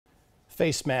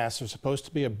Face masks are supposed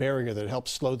to be a barrier that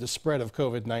helps slow the spread of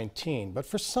COVID-19, but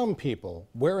for some people,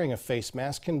 wearing a face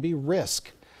mask can be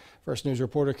risk. First News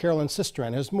reporter Carolyn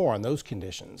Sistran has more on those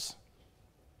conditions.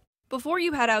 Before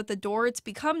you head out the door, it's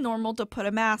become normal to put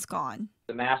a mask on.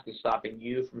 The mask is stopping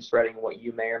you from spreading what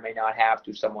you may or may not have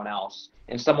to someone else.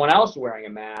 And someone else wearing a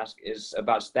mask is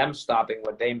about them stopping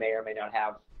what they may or may not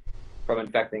have from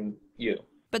infecting you.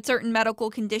 But certain medical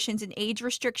conditions and age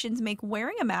restrictions make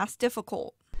wearing a mask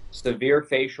difficult. Severe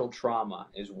facial trauma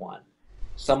is one.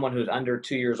 Someone who's under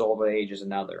 2 years old of age is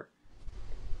another.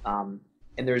 And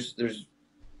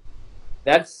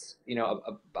that's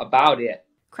about it.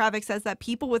 Kravik says that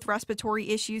people with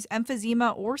respiratory issues,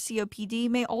 emphysema, or COPD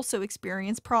may also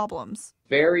experience problems.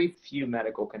 Very few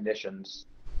medical conditions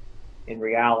in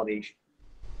reality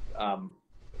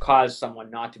cause someone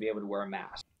not to be able to wear a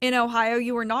mask. In Ohio,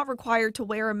 you are not required to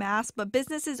wear a mask, but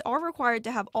businesses are required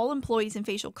to have all employees in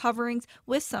facial coverings,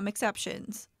 with some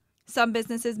exceptions. Some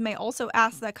businesses may also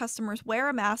ask that customers wear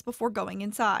a mask before going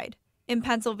inside. In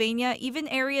Pennsylvania, even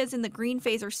areas in the green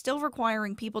phase are still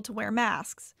requiring people to wear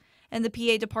masks. And the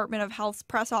PA Department of Health's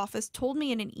press office told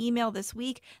me in an email this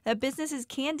week that businesses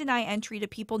can deny entry to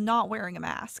people not wearing a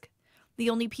mask. The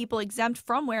only people exempt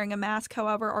from wearing a mask,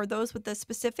 however, are those with the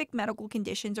specific medical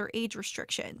conditions or age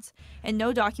restrictions, and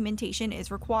no documentation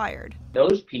is required.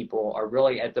 Those people are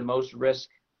really at the most risk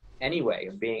anyway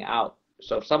of being out.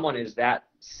 So if someone is that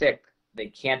sick, they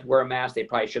can't wear a mask, they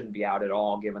probably shouldn't be out at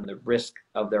all given the risk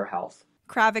of their health.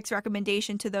 Kravik's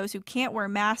recommendation to those who can't wear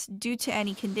masks due to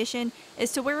any condition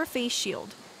is to wear a face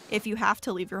shield if you have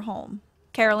to leave your home.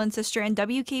 Carolyn Sistran,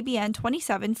 WKBN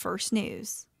 27 First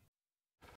News.